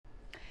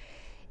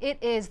It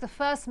is the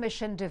first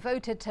mission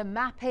devoted to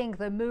mapping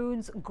the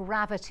moon's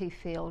gravity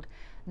field.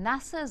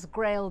 NASA's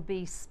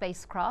GRAIL-B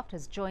spacecraft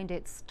has joined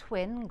its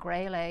twin,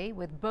 GRAIL-A,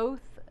 with both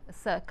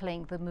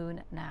circling the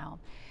moon now.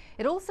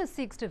 It also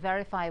seeks to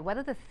verify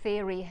whether the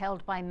theory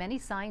held by many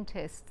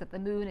scientists that the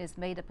moon is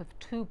made up of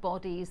two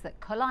bodies that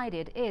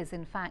collided is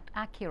in fact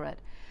accurate.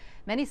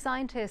 Many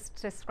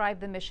scientists describe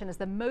the mission as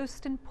the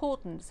most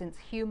important since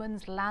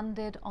humans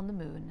landed on the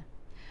moon.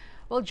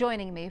 Well,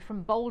 joining me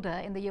from Boulder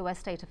in the US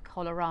state of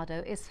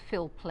Colorado is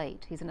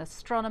Plait. He's an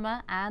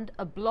astronomer and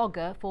a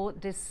blogger for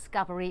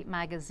Discovery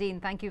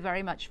magazine. Thank you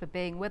very much for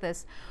being with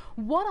us.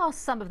 What are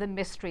some of the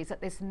mysteries that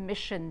this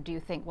mission, do you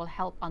think, will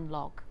help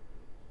unlock?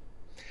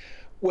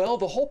 Well,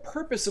 the whole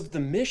purpose of the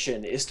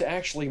mission is to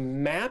actually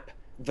map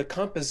the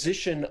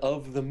composition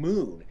of the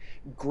moon.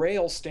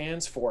 GRAIL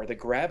stands for the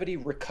Gravity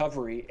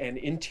Recovery and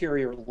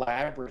Interior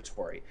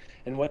Laboratory.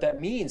 And what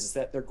that means is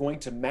that they're going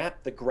to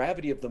map the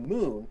gravity of the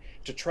moon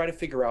to try to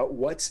figure out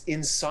what's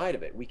inside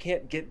of it. We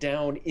can't get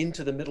down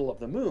into the middle of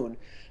the moon,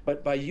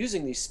 but by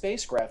using these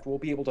spacecraft, we'll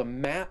be able to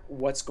map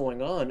what's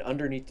going on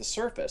underneath the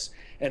surface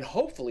and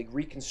hopefully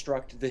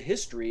reconstruct the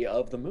history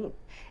of the moon.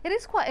 It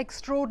is quite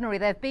extraordinary.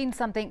 There have been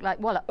something like,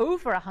 well,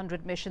 over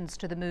 100 missions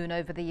to the moon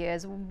over the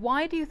years.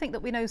 Why do you think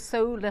that we know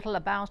so little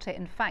about it?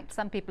 In fact,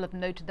 some people have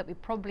noted that we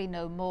probably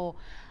know more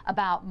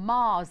about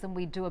Mars than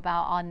we do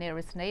about our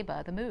nearest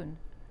neighbor, the moon.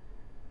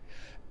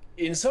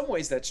 In some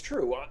ways, that's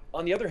true.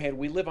 On the other hand,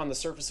 we live on the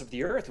surface of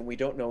the Earth and we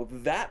don't know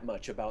that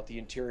much about the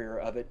interior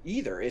of it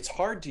either. It's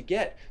hard to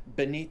get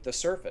beneath the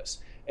surface.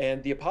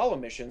 And the Apollo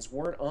missions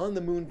weren't on the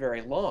moon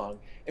very long,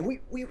 and we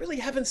really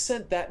haven't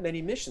sent that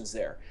many missions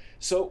there.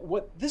 So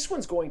what this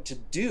one's going to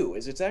do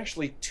is it's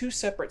actually two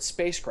separate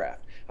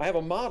spacecraft. I have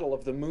a model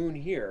of the moon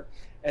here,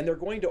 and they're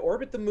going to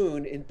orbit the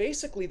moon in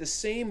basically the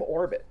same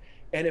orbit.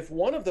 And if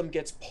one of them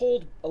gets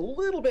pulled a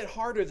little bit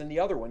harder than the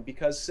other one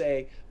because,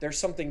 say, there's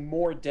something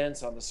more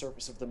dense on the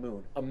surface of the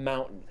moon, a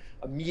mountain,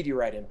 a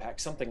meteorite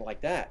impact, something like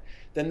that,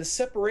 then the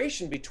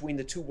separation between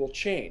the two will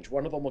change.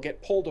 One of them will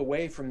get pulled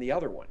away from the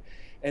other one.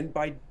 And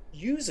by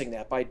using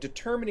that, by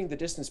determining the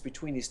distance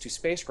between these two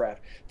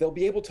spacecraft, they'll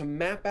be able to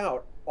map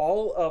out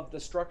all of the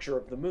structure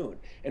of the moon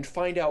and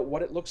find out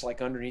what it looks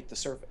like underneath the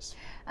surface.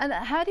 And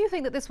how do you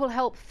think that this will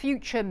help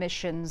future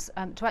missions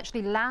to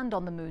actually land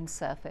on the moon's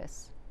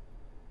surface?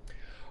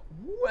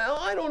 Well,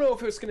 I don't know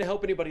if it's going to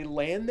help anybody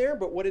land there,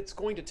 but what it's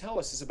going to tell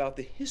us is about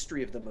the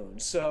history of the moon.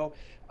 So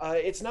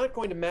it's not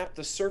going to map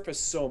the surface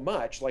so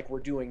much like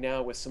we're doing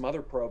now with some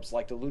other probes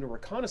like the Lunar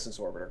Reconnaissance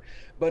Orbiter,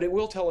 but it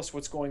will tell us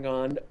what's going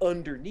on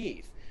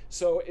underneath.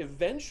 So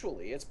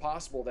eventually it's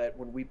possible that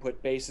when we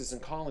put bases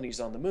and colonies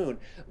on the moon,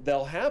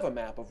 they'll have a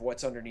map of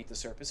what's underneath the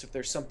surface if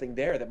there's something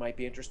there that might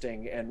be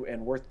interesting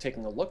and worth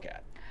taking a look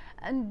at.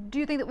 And do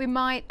you think that we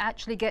might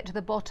actually get to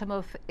the bottom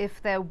of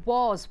if there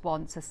was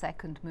once a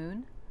second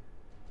moon?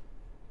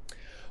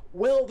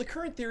 Well, the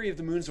current theory of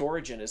the moon's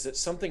origin is that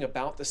something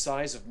about the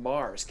size of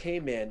Mars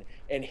came in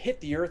and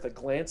hit the Earth a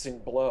glancing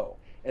blow,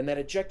 and that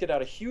ejected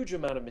out a huge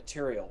amount of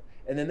material,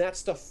 and then that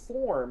stuff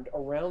formed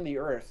around the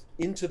Earth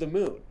into the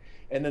moon.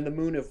 And then the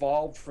moon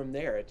evolved from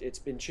there. It's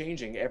been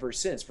changing ever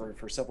since for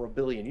several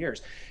billion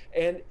years.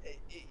 And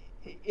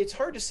it's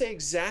hard to say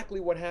exactly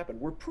what happened.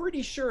 We're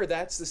pretty sure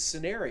that's the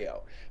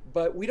scenario,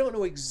 but we don't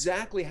know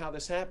exactly how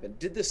this happened.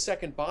 Did this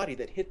second body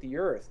that hit the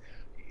Earth,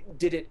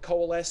 did it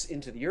coalesce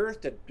into the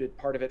Earth? Did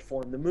part of it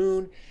form the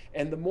moon?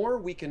 And the more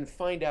we can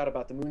find out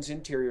about the moon's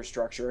interior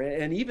structure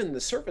and even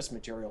the surface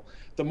material,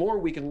 the more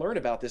we can learn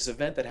about this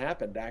event that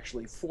happened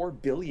actually 4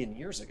 billion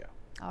years ago.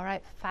 All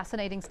right,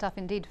 fascinating stuff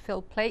indeed.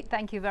 Plait,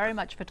 thank you very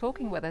much for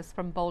talking with us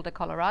from Boulder,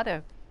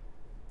 Colorado.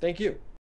 Thank you.